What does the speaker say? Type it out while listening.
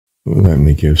Let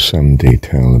me give some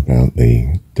detail about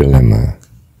the dilemma,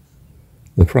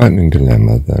 the frightening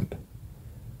dilemma that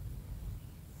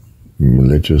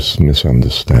religious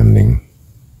misunderstanding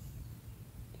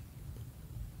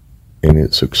in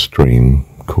its extreme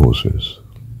causes.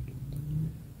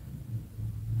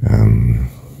 In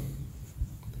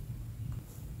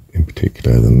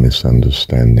particular, the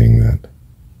misunderstanding that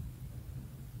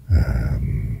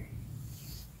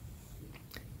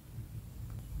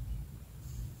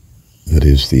that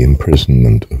is the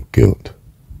imprisonment of guilt.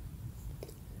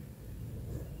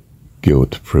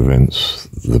 Guilt prevents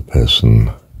the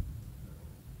person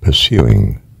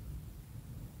pursuing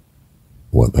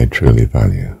what they truly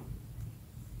value.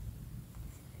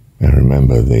 Now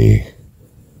remember, the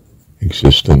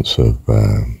existence of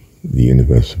the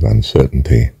universe of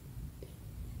uncertainty,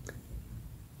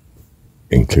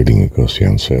 including, of course, the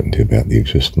uncertainty about the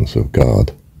existence of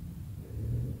God,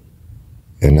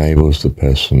 enables the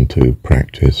person to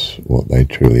practice what they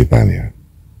truly value.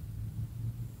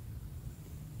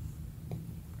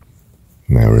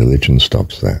 Now religion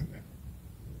stops that.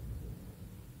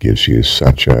 Gives you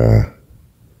such a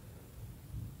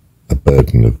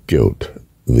burden of guilt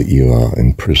that you are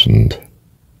imprisoned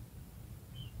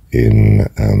in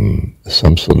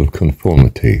some sort of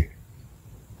conformity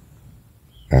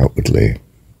outwardly,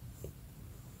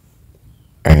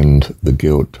 and the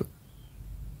guilt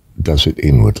does it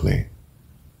inwardly,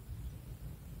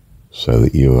 so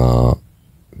that you are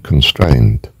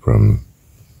constrained from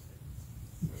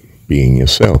being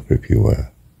yourself, if you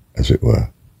were, as it were,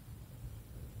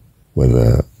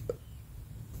 whether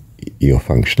you're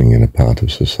functioning in a part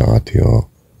of society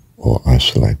or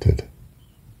isolated.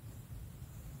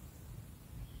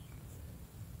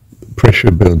 Pressure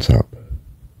builds up,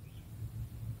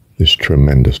 this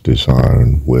tremendous desire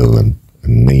and will and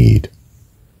need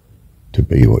to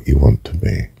be what you want to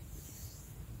be,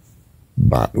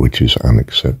 but which is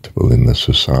unacceptable in the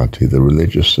society, the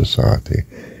religious society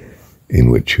in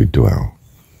which you dwell.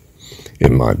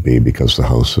 It might be because the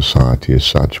whole society is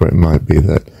such, or it might be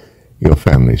that your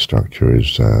family structure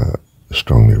is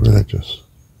strongly religious.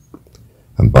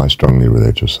 And by strongly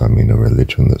religious, I mean a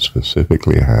religion that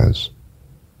specifically has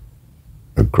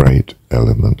a great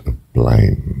element of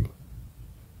blame,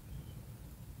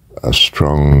 a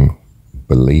strong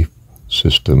belief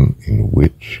system in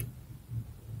which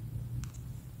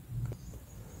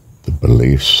the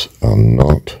beliefs are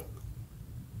not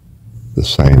the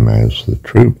same as the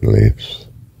true beliefs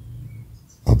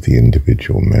of the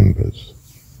individual members.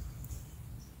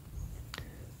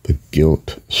 The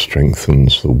guilt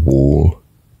strengthens the wall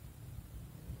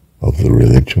of the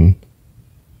religion.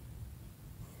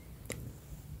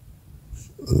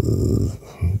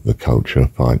 The culture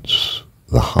fights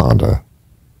the harder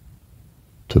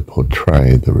to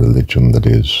portray the religion that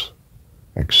is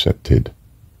accepted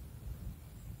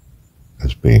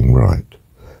as being right.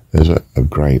 There's a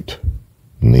great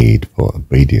need for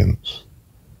obedience.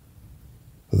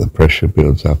 But the pressure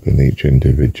builds up in each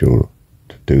individual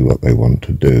to do what they want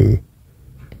to do,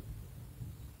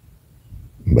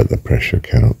 but the pressure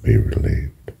cannot be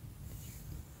relieved.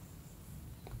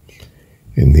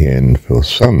 In the end, for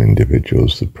some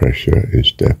individuals, the pressure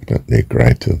is definitely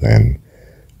greater than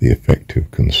the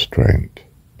effective constraint.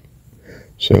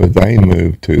 So they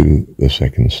move to the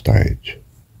second stage,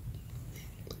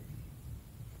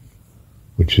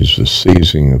 which is the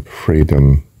seizing of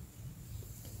freedom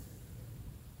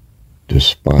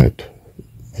despite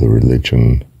the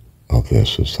religion of their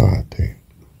society.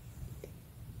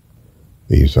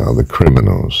 These are the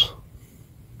criminals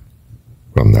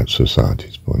from that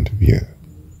society's point of view.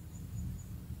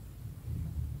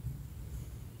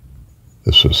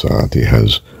 The society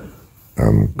has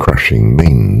crushing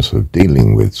means of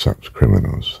dealing with such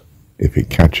criminals if it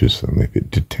catches them, if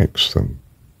it detects them.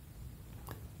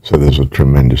 So there's a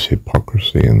tremendous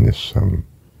hypocrisy in this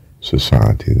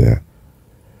society there,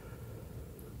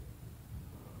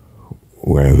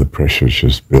 where the pressure is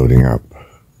just building up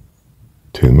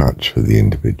too much for the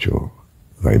individual.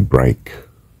 They break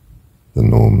the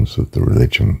norms of the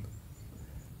religion,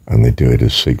 and they do it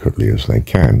as secretly as they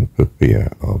can for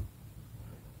fear of.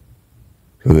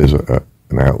 So there's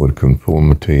an outward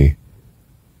conformity,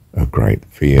 a great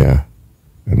fear,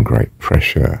 and great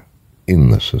pressure in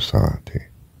the society.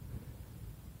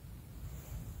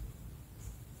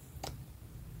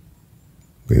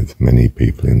 With many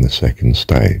people in the second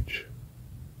stage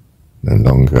no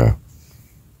longer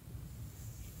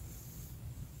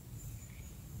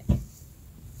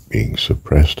being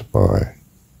suppressed by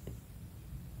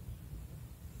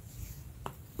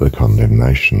the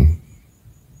condemnation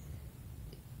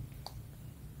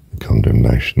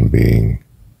being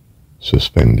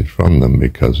suspended from them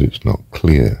because it's not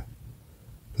clear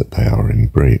that they are in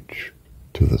breach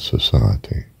to the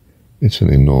society. It's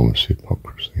an enormous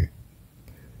hypocrisy.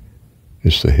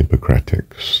 It's the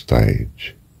Hippocratic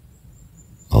stage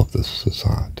of the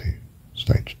society,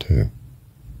 stage 2,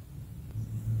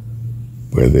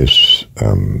 where this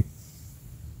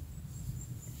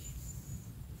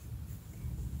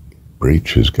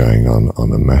breach is going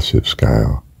on a massive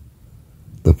scale.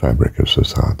 The fabric of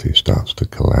society starts to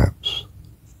collapse.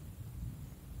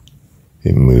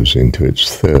 It moves into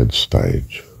its 3rd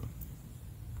stage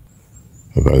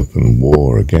of open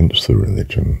war against the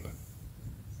religion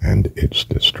and its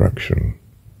destruction,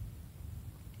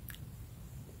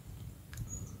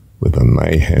 with a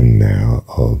mayhem now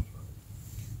of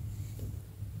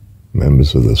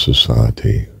members of the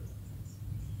society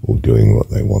all doing what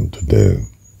they want to do.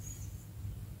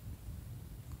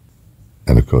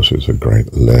 And of course it's a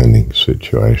great learning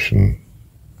situation,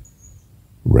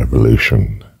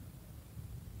 revolution,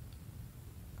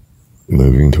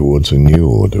 moving towards a new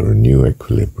order, a new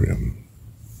equilibrium.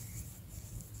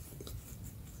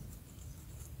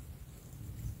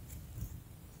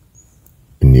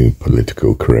 A new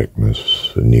political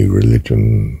correctness, a new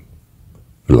religion,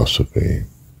 philosophy,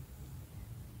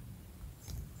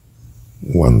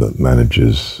 one that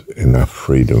manages enough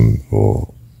freedom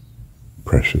for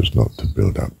pressures not to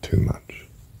build up too much.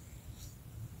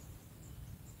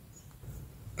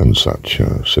 And such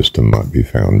a system might be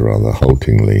found rather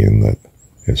haltingly in that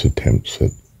its attempts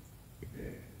at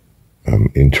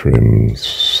interim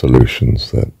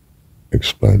solutions that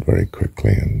explode very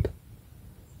quickly, and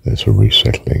there's a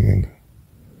resettling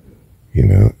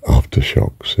and,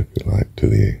 aftershocks, if you like, to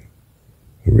the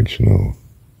original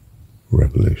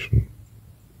revolution.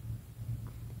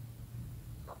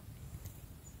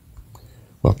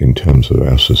 But in terms of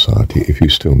our society, if you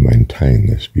still maintain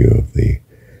this view of the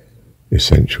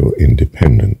essential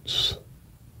independence,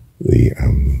 the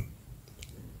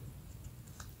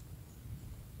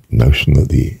notion that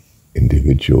the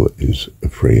individual is a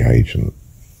free agent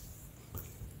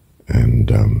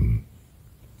and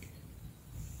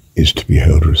is to be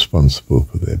held responsible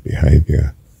for their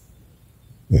behavior,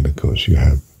 then of course you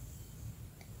have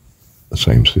the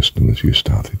same system as you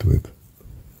started with,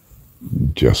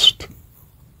 just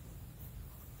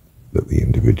that the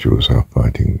individuals are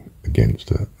fighting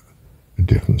against a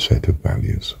different set of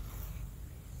values.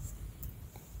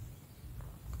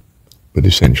 But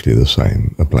essentially the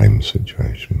same, a blame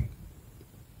situation.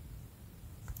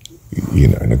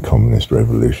 In a communist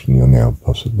revolution, you're now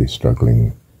possibly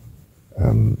struggling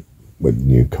with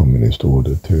new communist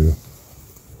order to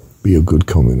be a good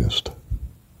communist.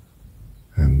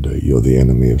 And you're the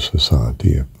enemy of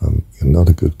society if you're not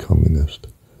a good communist.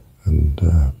 And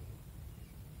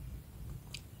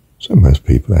so most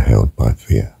people are held by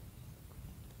fear.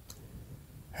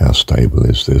 How stable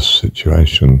is this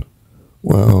situation?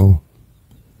 Well,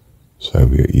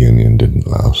 Soviet Union didn't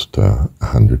last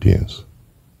 100 years.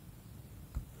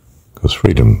 Because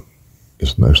freedom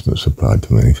is a notion that's applied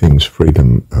to many things.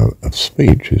 Freedom of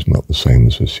speech is not the same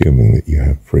as assuming that you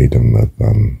have freedom of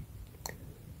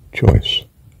choice,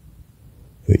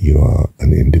 that you are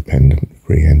an independent,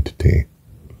 free entity,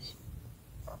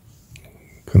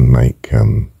 can make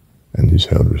and is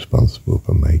held responsible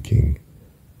for making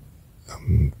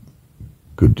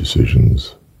good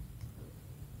decisions,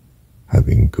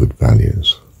 having good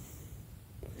values.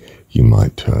 You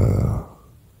might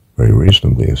very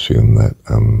reasonably assume that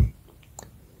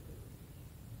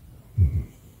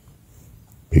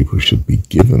people should be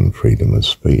given freedom of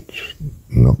speech,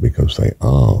 not because they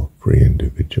are free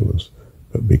individuals,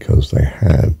 but because they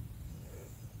have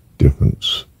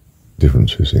differences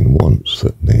in wants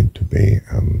that need to be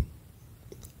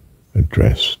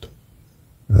addressed.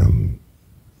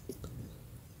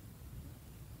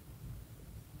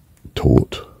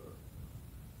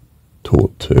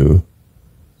 Taught to,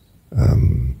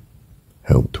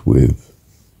 helped with,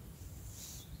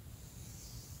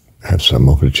 have some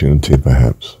opportunity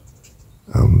perhaps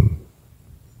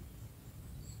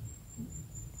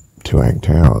to act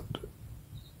out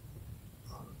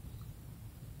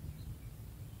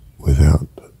without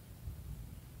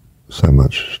so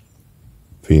much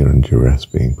fear and duress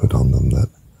being put on them that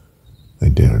they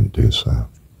daren't do so.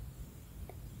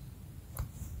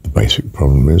 The basic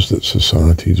problem is that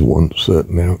societies want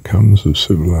certain outcomes of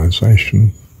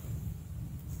civilization,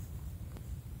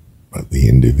 but the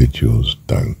individuals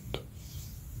don't.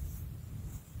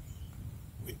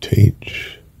 We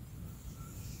teach.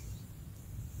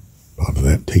 Part of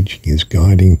that teaching is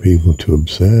guiding people to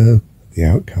observe the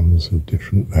outcomes of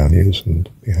different values and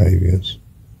behaviors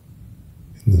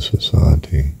in the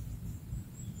society.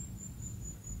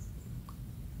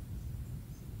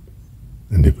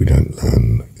 And if we don't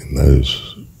learn in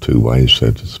those two ways,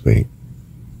 so to speak,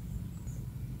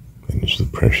 then as the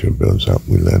pressure builds up,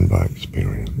 we learn by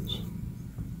experience.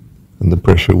 And the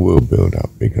pressure will build up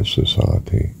because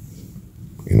society,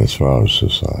 in as far as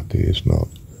society is not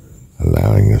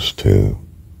allowing us to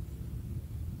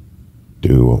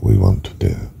do what we want to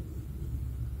do.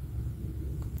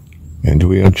 And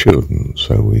we are children,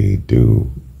 so we do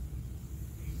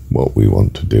what we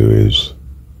want to do is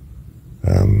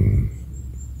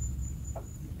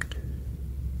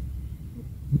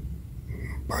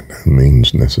by no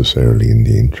means necessarily in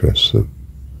the interests of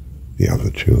the other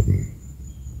children.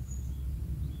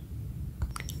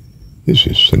 This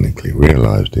is cynically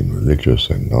realized in religious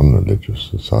and non-religious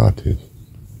societies.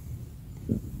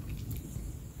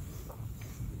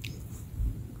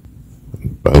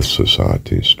 And both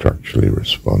societies structurally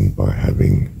respond by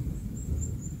having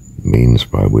means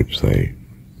by which they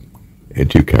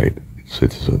educate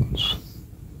citizens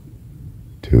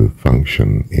to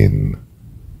function in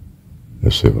a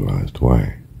civilized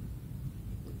way.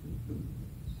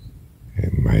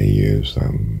 It may use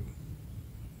the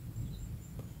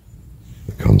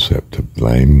concept of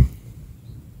blame,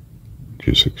 which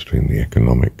is extremely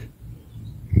economic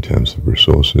in terms of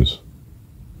resources.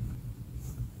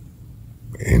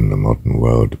 In the modern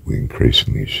world, we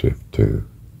increasingly shift to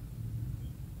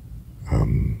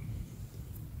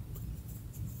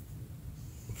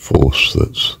force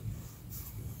that's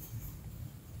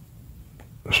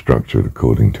structured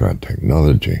according to our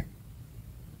technology.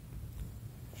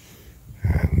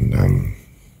 And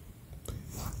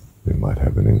we might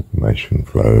have an information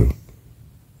flow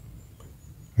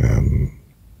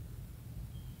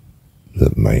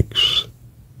that makes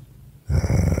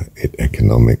it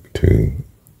economic to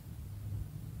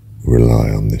rely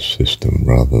on this system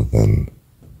rather than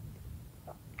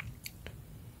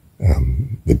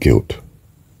the guilt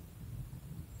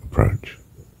approach.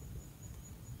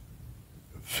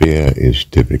 Fear is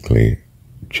typically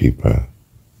cheaper.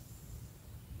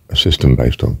 A system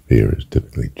based on fear is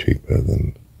typically cheaper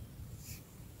than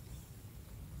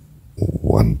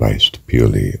one based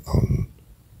purely on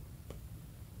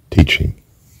teaching,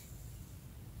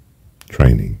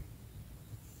 training.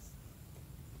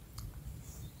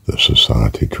 The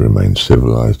society, to remain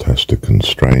civilized, has to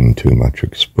constrain too much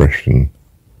expression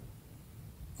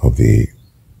of the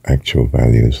actual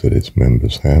values that its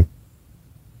members have,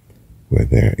 where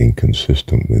they're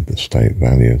inconsistent with the state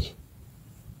values.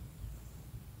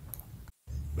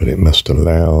 But it must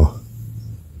allow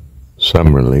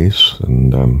some release,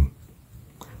 and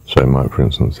so it might, for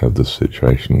instance, have the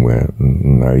situation where,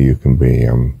 no, you can be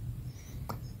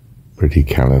pretty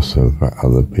callous of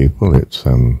other people. It's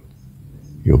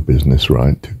your business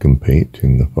right to compete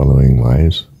in the following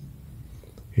ways,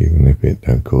 even if it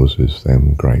causes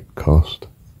them great cost.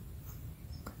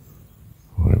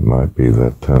 Or it might be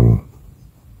that,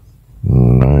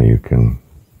 no, you can,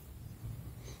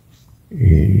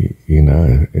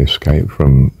 escape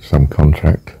from some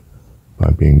contract by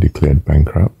being declared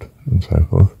bankrupt and so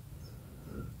forth.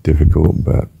 Difficult,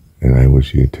 but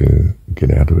enables you to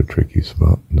get out of a tricky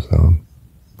spot and so on.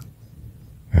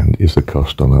 And is the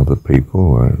cost on other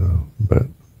people? But,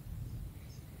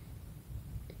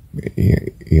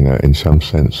 in some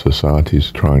sense, society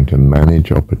is trying to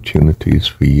manage opportunities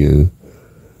for you.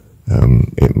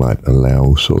 It might allow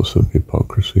all sorts of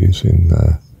hypocrisies in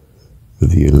the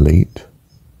elite.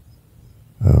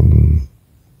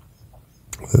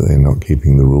 That they're not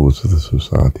keeping the rules of the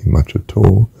society much at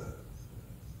all,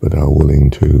 but are willing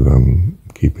to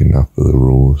keep enough of the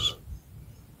rules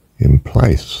in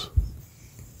place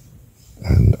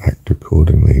and act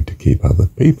accordingly to keep other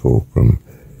people from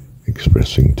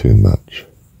expressing too much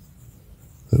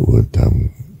that would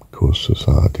cause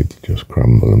society to just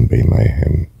crumble and be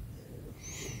mayhem.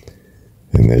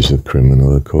 And there's the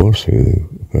criminal, of course,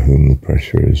 for whom the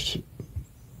pressure is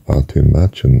far too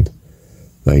much, and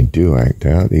they do act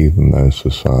out, even though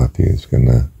society is going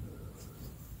to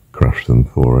crush them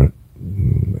for it,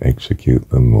 execute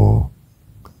them, or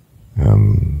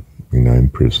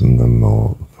imprison them,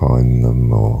 or fine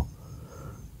them, or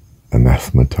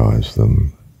anathematize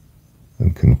them,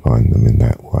 and confine them in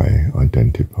that way,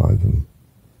 identify them.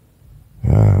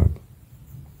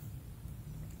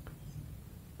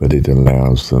 But it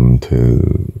allows them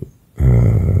to,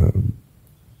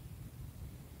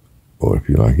 or if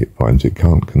you like, it finds it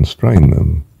can't constrain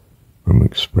them from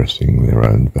expressing their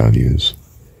own values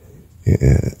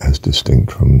as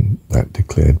distinct from that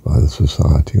declared by the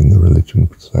society and the religion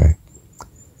per se.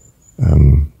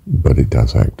 But it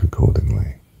does act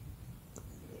accordingly.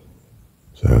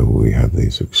 So we have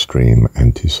these extreme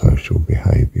antisocial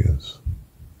behaviors.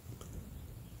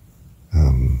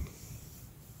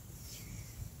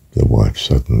 the wife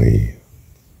suddenly,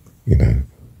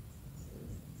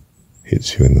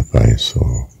 hits you in the face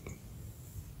or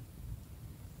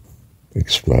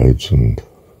explodes and,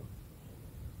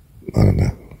 I don't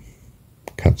know,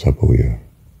 cuts up all your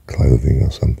clothing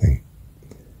or something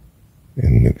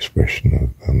in an expression of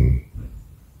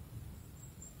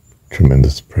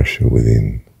tremendous pressure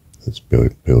within that's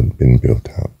been built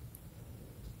up.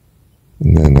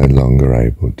 And they're no longer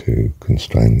able to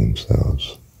constrain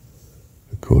themselves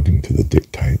according to the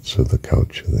dictates of the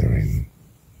culture they're in,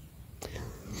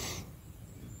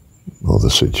 or the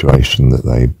situation that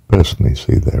they personally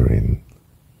see they're in.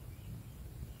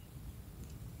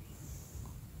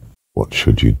 What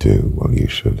should you do? Well, you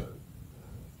should,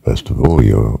 first of all,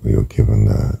 you're given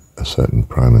a certain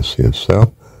primacy of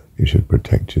self. You should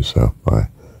protect yourself by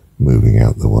moving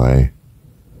out the way.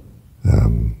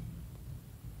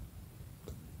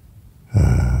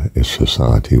 If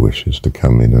society wishes to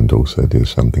come in and also do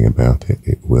something about it,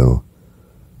 it will.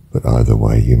 But either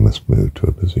way, you must move to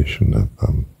a position of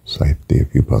safety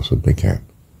if you possibly can,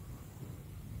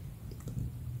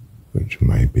 which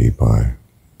may be by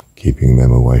keeping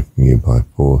them away from you by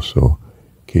force, or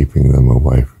keeping them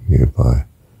away from you by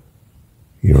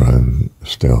your own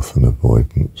stealth and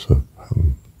avoidance of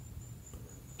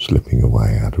slipping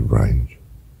away out of range.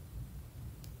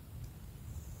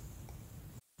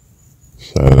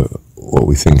 So what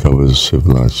we think of as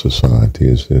civilized society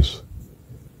is this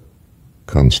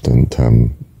constant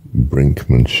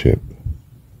brinkmanship,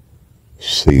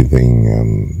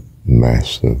 seething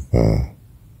mass of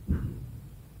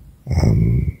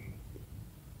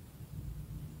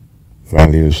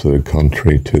values that are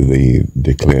contrary to the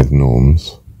declared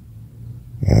norms,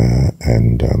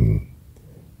 and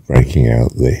breaking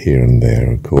out the here and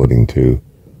there according to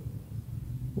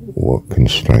what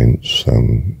constraints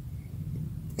are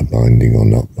binding or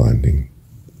not binding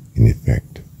in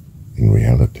effect, in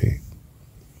reality.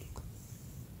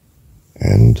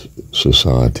 And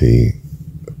society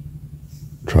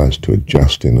tries to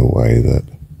adjust in a way that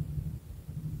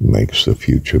makes the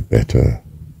future better,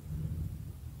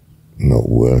 not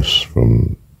worse,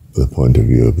 from the point of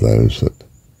view of those that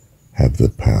have the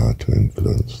power to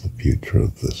influence the future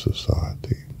of the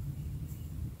society.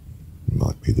 It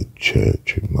might be the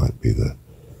church, it might be the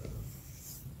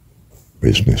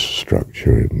business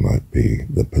structure, it might be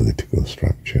the political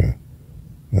structure,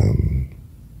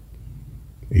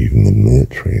 even the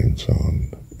military and so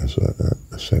on, as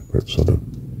a separate sort of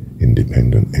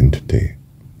independent entity.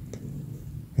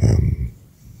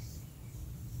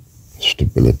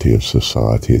 Stability of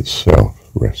society itself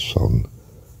rests on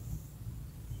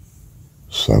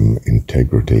some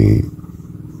integrity,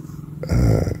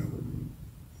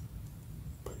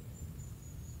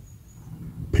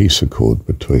 peace accord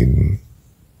between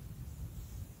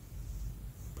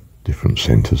different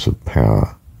centres of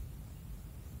power,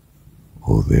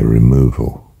 or their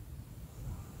removal.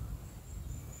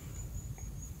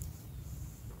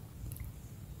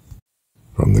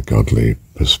 From the godly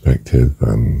perspective,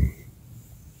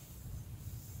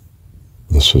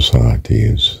 the society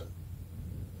is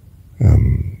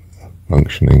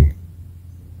functioning,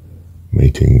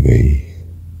 meeting the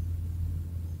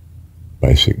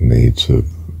basic needs of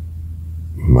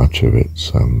much of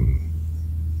its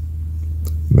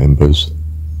members,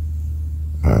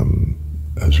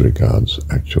 as regards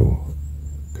actual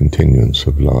continuance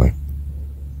of life,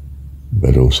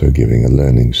 but also giving a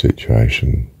learning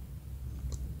situation,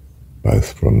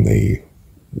 both from the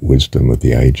wisdom of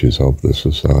the ages of the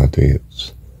society,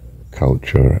 its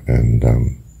culture, and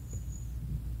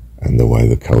the way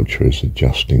the culture is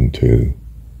adjusting to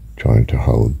trying to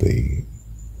hold the,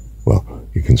 well,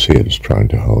 you can see it as trying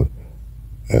to hold,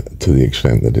 to the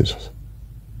extent that it's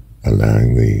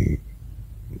allowing the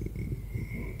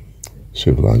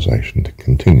civilization to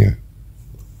continue.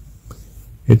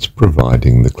 It's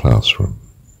providing the classroom.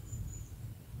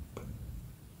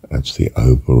 That's the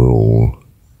overall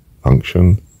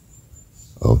function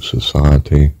of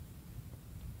society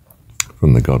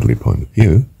from the godly point of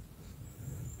view,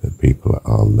 that people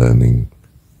are learning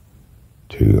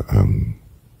to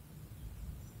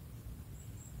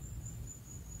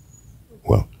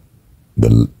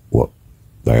what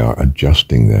they are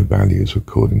adjusting their values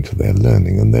according to their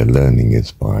learning, and their learning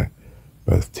is by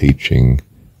both teaching,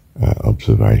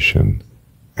 observation,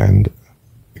 and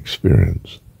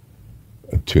experience.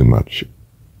 Too much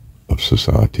of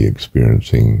society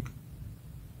experiencing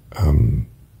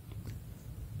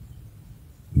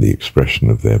the expression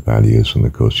of their values, and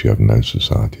of course you have no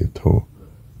society at all.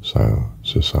 So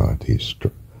society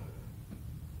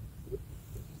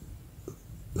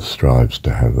strives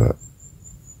to have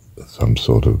some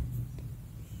sort of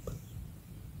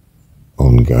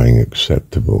ongoing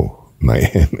acceptable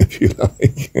mayhem, if you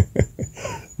like.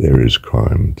 There is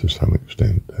crime to some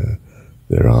extent.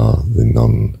 There are the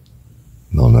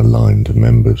non-aligned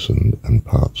members and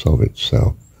parts of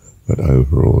itself, but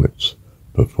overall it's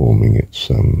performing its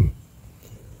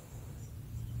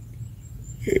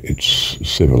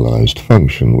civilized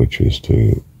function, which is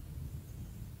to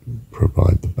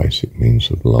provide the basic means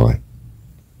of life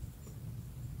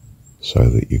so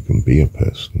that you can be a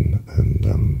person and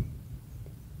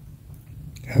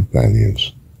have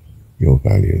values, your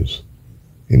values,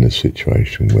 in a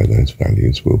situation where those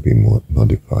values will be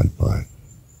modified by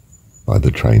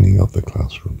the training of the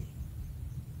classroom.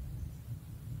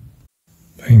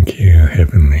 Thank you,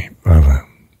 Heavenly Father.